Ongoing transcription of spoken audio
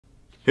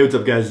Hey, what's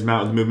up guys, it's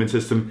Matt with the Movement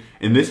System.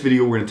 In this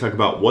video, we're going to talk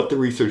about what the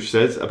research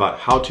says about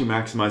how to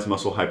maximize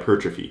muscle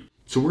hypertrophy.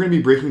 So we're going to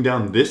be breaking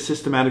down this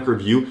systematic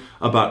review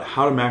about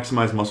how to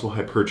maximize muscle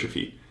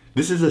hypertrophy.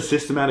 This is a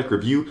systematic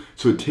review,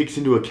 so it takes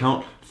into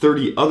account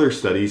 30 other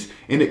studies,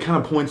 and it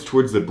kind of points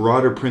towards the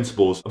broader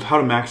principles of how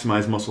to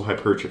maximize muscle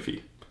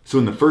hypertrophy. So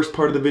in the first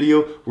part of the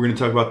video, we're going to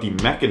talk about the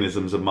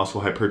mechanisms of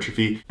muscle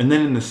hypertrophy, and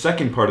then in the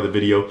second part of the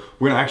video,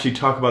 we're going to actually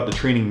talk about the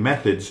training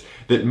methods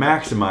that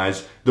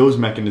maximize those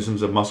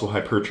mechanisms of muscle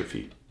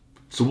hypertrophy.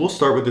 So we'll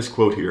start with this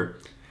quote here,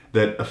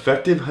 that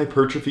effective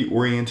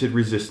hypertrophy-oriented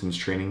resistance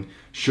training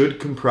should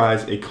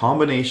comprise a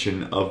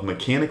combination of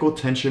mechanical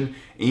tension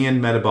and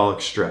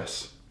metabolic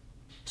stress.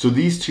 So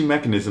these two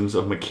mechanisms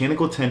of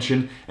mechanical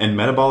tension and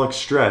metabolic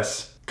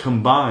stress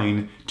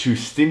combine to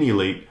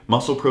stimulate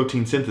muscle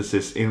protein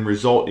synthesis and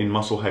result in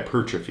muscle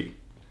hypertrophy.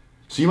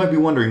 So you might be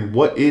wondering,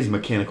 what is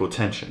mechanical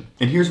tension?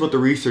 And here's what the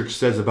research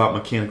says about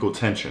mechanical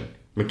tension.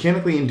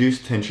 Mechanically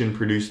induced tension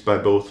produced by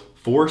both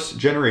force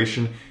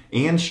generation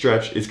and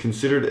stretch is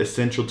considered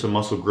essential to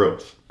muscle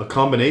growth. A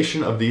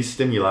combination of these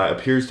stimuli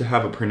appears to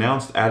have a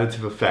pronounced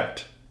additive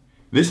effect.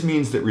 This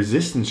means that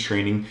resistance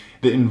training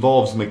that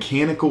involves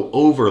mechanical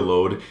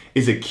overload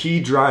is a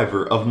key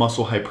driver of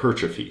muscle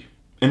hypertrophy.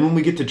 And when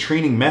we get to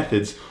training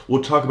methods,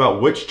 we'll talk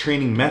about which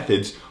training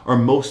methods are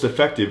most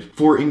effective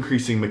for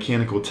increasing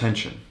mechanical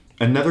tension.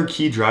 Another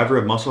key driver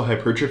of muscle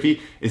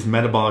hypertrophy is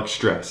metabolic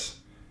stress.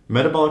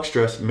 Metabolic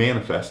stress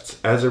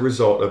manifests as a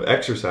result of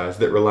exercise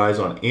that relies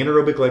on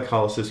anaerobic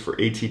glycolysis for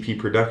ATP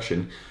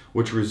production,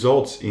 which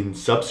results in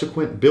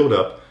subsequent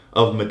buildup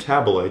of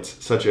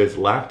metabolites such as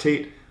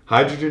lactate,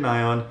 hydrogen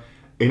ion,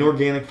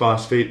 inorganic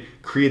phosphate,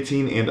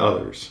 creatine, and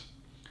others.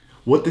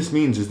 What this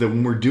means is that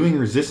when we're doing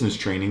resistance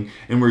training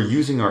and we're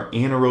using our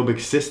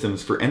anaerobic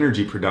systems for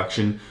energy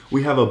production,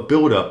 we have a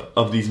buildup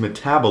of these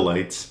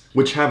metabolites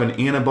which have an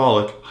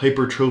anabolic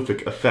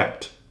hypertrophic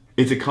effect.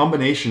 It's a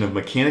combination of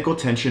mechanical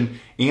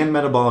tension and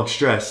metabolic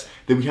stress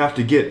that we have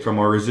to get from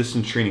our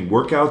resistance training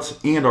workouts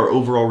and our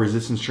overall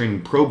resistance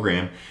training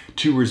program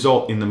to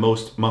result in the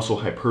most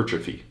muscle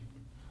hypertrophy.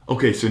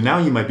 Okay, so now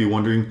you might be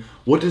wondering,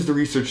 what does the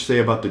research say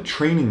about the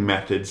training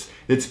methods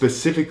that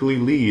specifically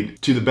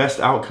lead to the best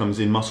outcomes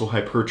in muscle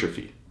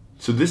hypertrophy?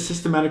 So this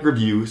systematic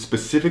review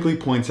specifically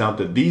points out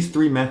that these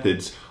three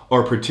methods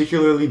are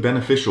particularly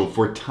beneficial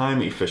for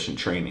time-efficient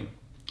training.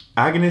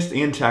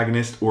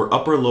 Agonist-antagonist or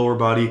upper-lower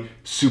body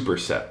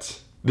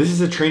supersets. This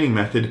is a training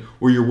method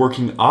where you're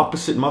working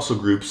opposite muscle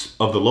groups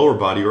of the lower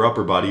body or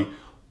upper body,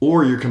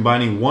 or you're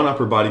combining one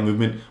upper body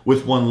movement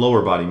with one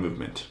lower body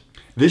movement.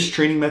 This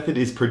training method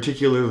is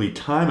particularly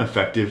time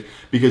effective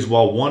because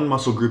while one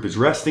muscle group is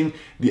resting,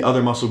 the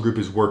other muscle group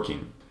is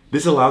working.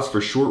 This allows for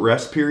short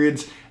rest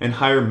periods and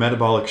higher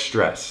metabolic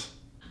stress.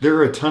 There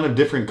are a ton of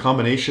different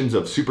combinations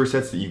of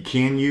supersets that you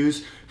can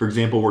use. For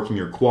example, working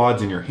your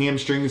quads and your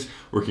hamstrings,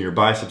 working your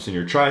biceps and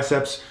your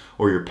triceps,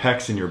 or your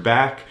pecs and your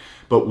back.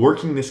 But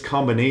working this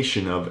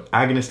combination of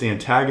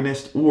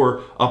agonist-antagonist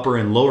or upper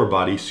and lower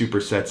body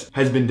supersets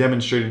has been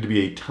demonstrated to be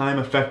a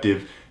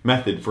time-effective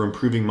method for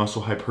improving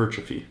muscle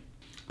hypertrophy.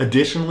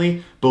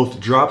 Additionally, both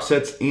drop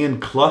sets and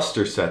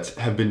cluster sets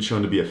have been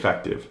shown to be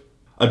effective.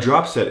 A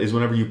drop set is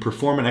whenever you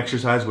perform an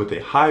exercise with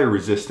a higher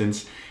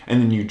resistance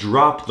and then you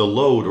drop the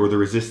load or the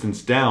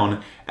resistance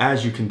down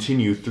as you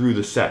continue through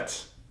the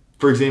sets.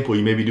 For example,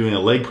 you may be doing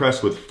a leg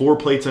press with 4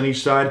 plates on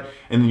each side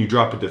and then you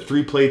drop it to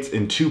 3 plates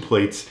and 2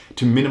 plates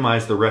to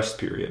minimize the rest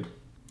period.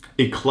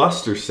 A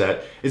cluster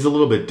set is a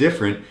little bit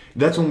different.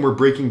 That's when we're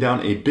breaking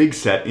down a big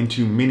set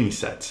into mini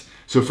sets.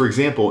 So for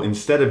example,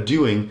 instead of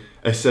doing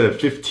a set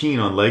of 15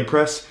 on leg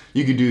press,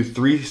 you could do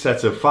 3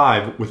 sets of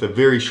 5 with a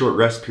very short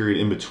rest period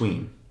in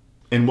between.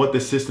 And what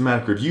this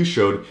systematic review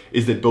showed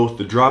is that both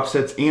the drop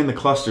sets and the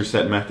cluster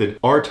set method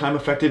are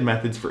time-effective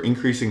methods for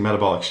increasing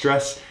metabolic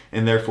stress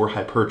and therefore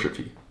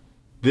hypertrophy.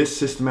 This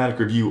systematic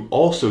review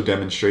also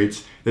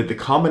demonstrates that the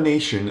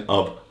combination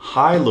of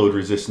high load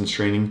resistance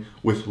training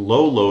with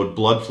low load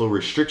blood flow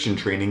restriction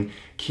training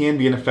can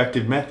be an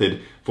effective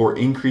method for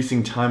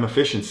increasing time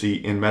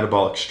efficiency and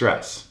metabolic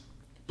stress.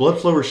 Blood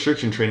flow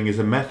restriction training is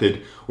a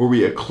method where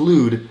we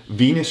occlude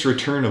venous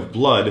return of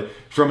blood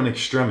from an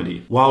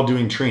extremity while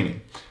doing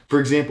training. For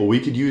example, we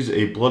could use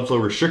a blood flow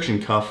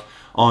restriction cuff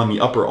on the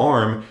upper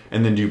arm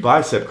and then do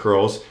bicep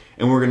curls,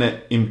 and we're going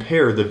to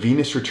impair the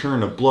venous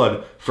return of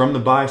blood from the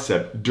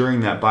bicep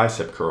during that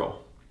bicep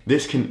curl.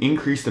 This can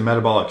increase the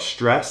metabolic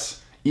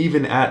stress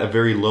even at a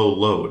very low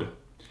load.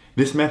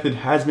 This method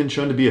has been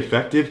shown to be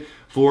effective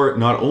for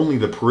not only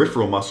the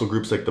peripheral muscle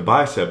groups like the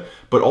bicep,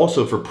 but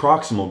also for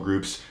proximal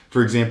groups.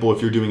 For example,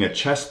 if you're doing a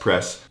chest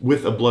press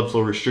with a blood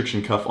flow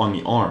restriction cuff on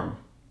the arm.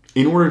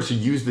 In order to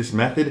use this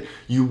method,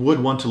 you would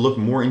want to look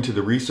more into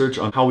the research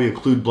on how we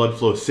occlude blood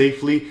flow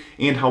safely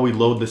and how we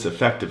load this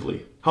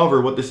effectively.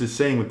 However, what this is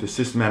saying with the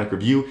systematic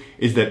review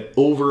is that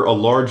over a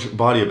large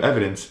body of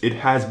evidence, it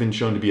has been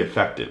shown to be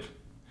effective.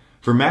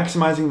 For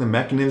maximizing the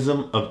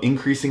mechanism of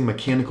increasing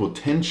mechanical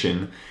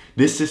tension,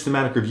 this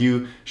systematic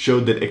review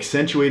showed that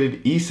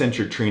accentuated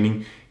eccentric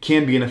training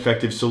can be an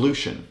effective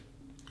solution.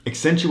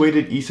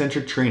 Accentuated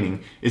eccentric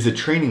training is a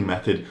training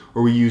method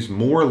where we use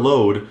more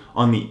load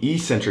on the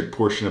eccentric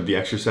portion of the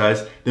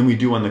exercise than we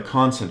do on the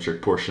concentric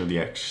portion of the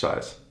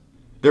exercise.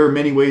 There are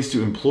many ways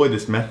to employ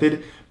this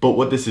method, but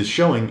what this is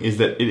showing is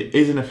that it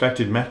is an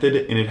effective method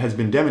and it has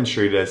been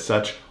demonstrated as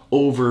such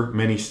over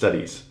many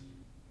studies.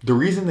 The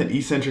reason that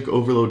eccentric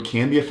overload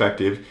can be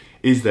effective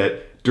is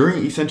that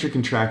during eccentric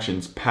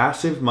contractions,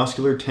 passive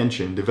muscular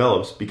tension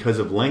develops because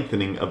of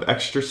lengthening of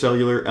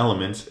extracellular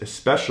elements,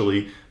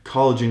 especially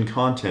collagen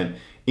content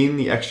in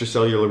the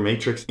extracellular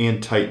matrix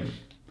and titin.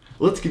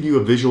 Let's give you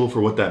a visual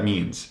for what that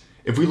means.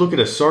 If we look at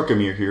a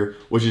sarcomere here,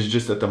 which is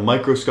just at the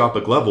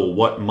microscopic level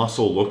what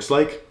muscle looks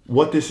like,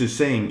 what this is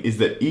saying is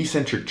that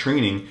eccentric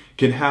training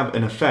can have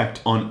an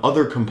effect on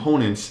other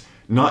components,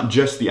 not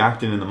just the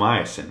actin and the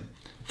myosin.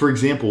 For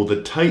example,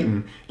 the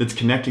titin that's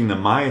connecting the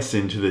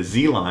myosin to the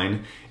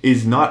Z-line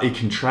is not a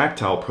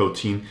contractile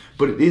protein,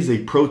 but it is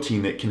a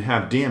protein that can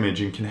have damage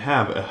and can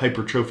have a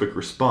hypertrophic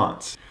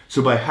response.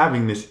 So by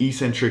having this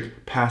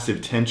eccentric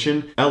passive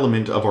tension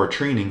element of our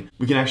training,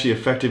 we can actually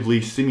effectively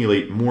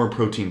stimulate more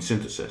protein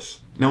synthesis.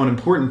 Now, an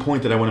important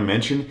point that I want to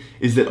mention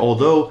is that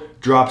although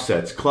drop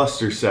sets,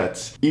 cluster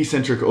sets,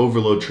 eccentric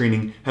overload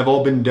training have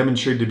all been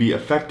demonstrated to be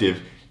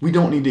effective, we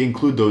don't need to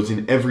include those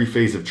in every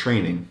phase of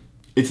training.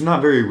 It's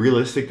not very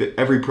realistic that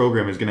every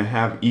program is going to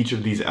have each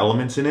of these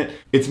elements in it.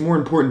 It's more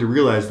important to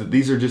realize that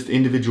these are just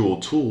individual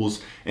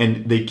tools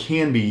and they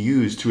can be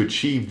used to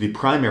achieve the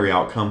primary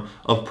outcome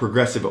of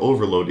progressive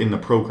overload in the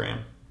program.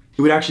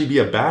 It would actually be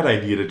a bad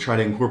idea to try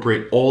to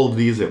incorporate all of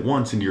these at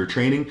once into your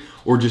training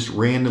or just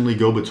randomly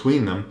go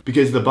between them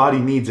because the body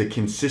needs a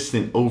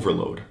consistent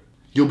overload.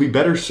 You'll be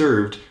better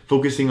served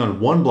focusing on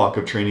one block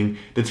of training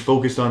that's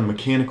focused on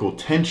mechanical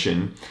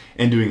tension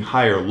and doing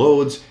higher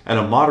loads at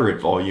a moderate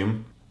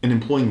volume and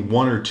employing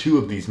one or two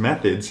of these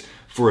methods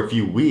for a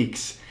few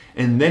weeks,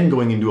 and then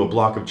going into a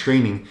block of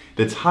training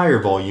that's higher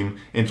volume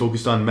and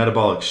focused on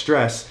metabolic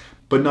stress,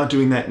 but not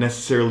doing that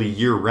necessarily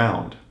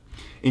year-round.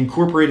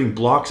 Incorporating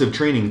blocks of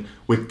training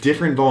with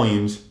different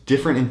volumes,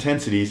 different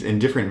intensities, and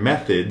different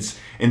methods,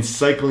 and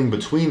cycling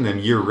between them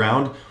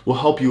year-round will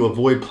help you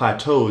avoid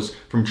plateaus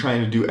from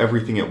trying to do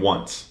everything at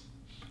once.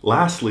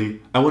 Lastly,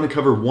 I want to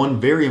cover one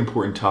very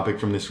important topic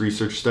from this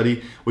research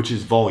study, which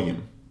is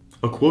volume.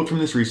 A quote from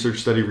this research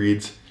study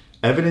reads,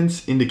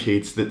 "Evidence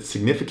indicates that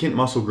significant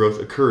muscle growth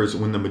occurs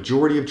when the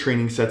majority of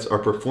training sets are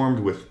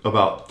performed with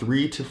about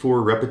 3 to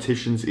 4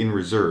 repetitions in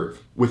reserve,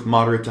 with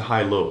moderate to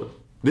high load."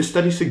 This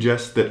study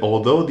suggests that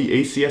although the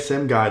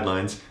ACSM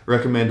guidelines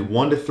recommend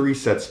 1 to 3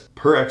 sets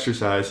per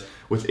exercise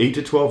with 8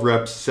 to 12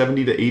 reps,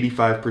 70 to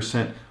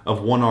 85%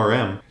 of 1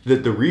 RM,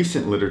 that the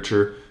recent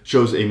literature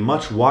shows a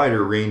much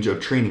wider range of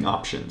training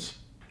options.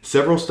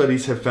 Several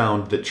studies have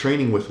found that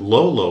training with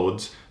low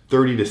loads,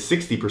 30 to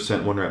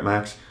 60% 1 rep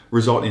max,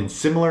 result in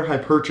similar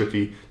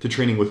hypertrophy to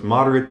training with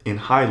moderate and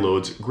high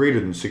loads greater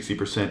than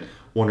 60%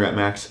 1 rep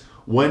max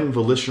when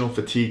volitional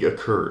fatigue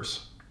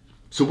occurs.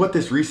 So what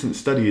this recent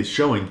study is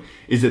showing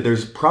is that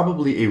there's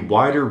probably a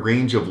wider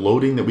range of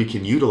loading that we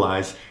can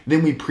utilize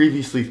than we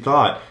previously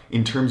thought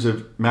in terms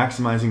of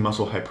maximizing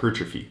muscle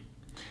hypertrophy.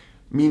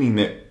 Meaning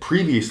that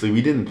previously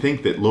we didn't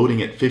think that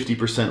loading at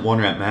 50% 1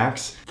 rep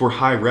max for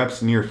high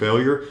reps near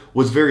failure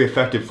was very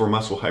effective for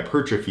muscle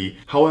hypertrophy.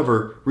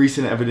 However,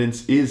 recent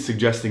evidence is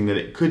suggesting that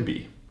it could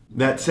be.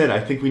 That said,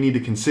 I think we need to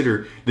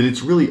consider that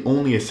it's really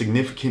only a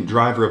significant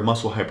driver of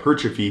muscle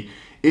hypertrophy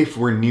if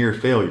we're near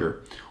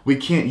failure. We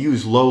can't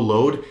use low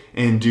load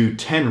and do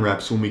 10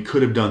 reps when we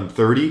could have done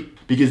 30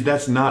 because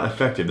that's not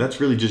effective.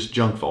 That's really just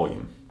junk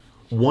volume.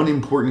 One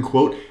important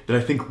quote that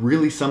I think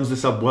really sums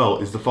this up well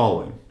is the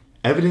following.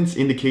 "Evidence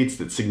indicates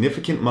that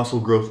significant muscle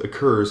growth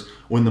occurs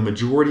when the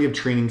majority of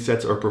training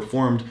sets are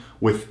performed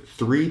with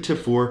 3 to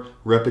 4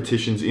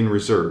 repetitions in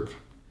reserve."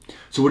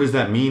 So what does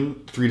that mean,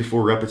 3 to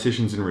 4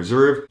 repetitions in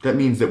reserve? That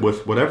means that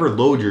with whatever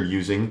load you're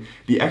using,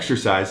 the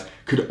exercise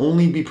could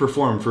only be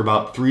performed for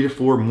about 3 to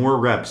 4 more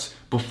reps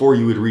before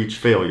you would reach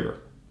failure.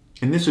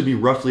 And this would be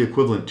roughly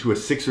equivalent to a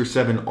 6 or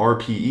 7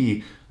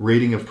 RPE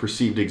rating of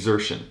perceived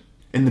exertion.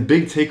 And the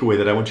big takeaway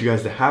that I want you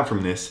guys to have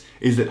from this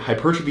is that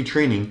hypertrophy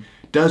training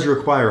does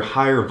require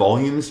higher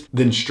volumes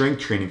than strength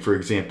training, for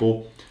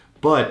example,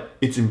 but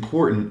it's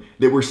important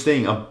that we're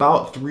staying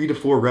about 3 to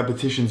 4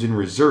 repetitions in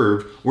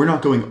reserve. We're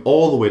not going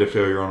all the way to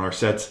failure on our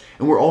sets,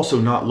 and we're also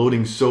not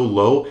loading so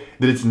low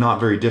that it's not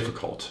very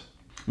difficult.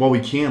 While we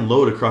can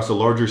load across a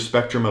larger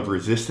spectrum of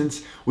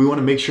resistance, we want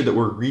to make sure that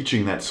we're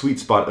reaching that sweet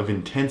spot of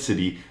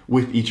intensity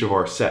with each of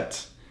our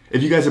sets.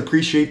 If you guys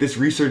appreciate this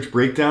research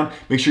breakdown,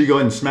 make sure you go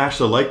ahead and smash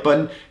the like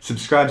button,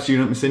 subscribe so you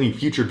don't miss any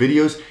future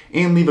videos,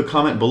 and leave a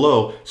comment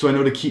below so I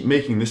know to keep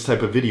making this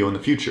type of video in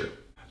the future.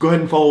 Go ahead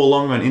and follow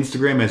along on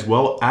Instagram as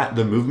well at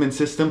The Movement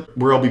System,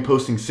 where I'll be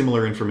posting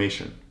similar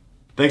information.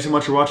 Thanks so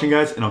much for watching,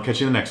 guys, and I'll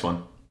catch you in the next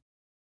one.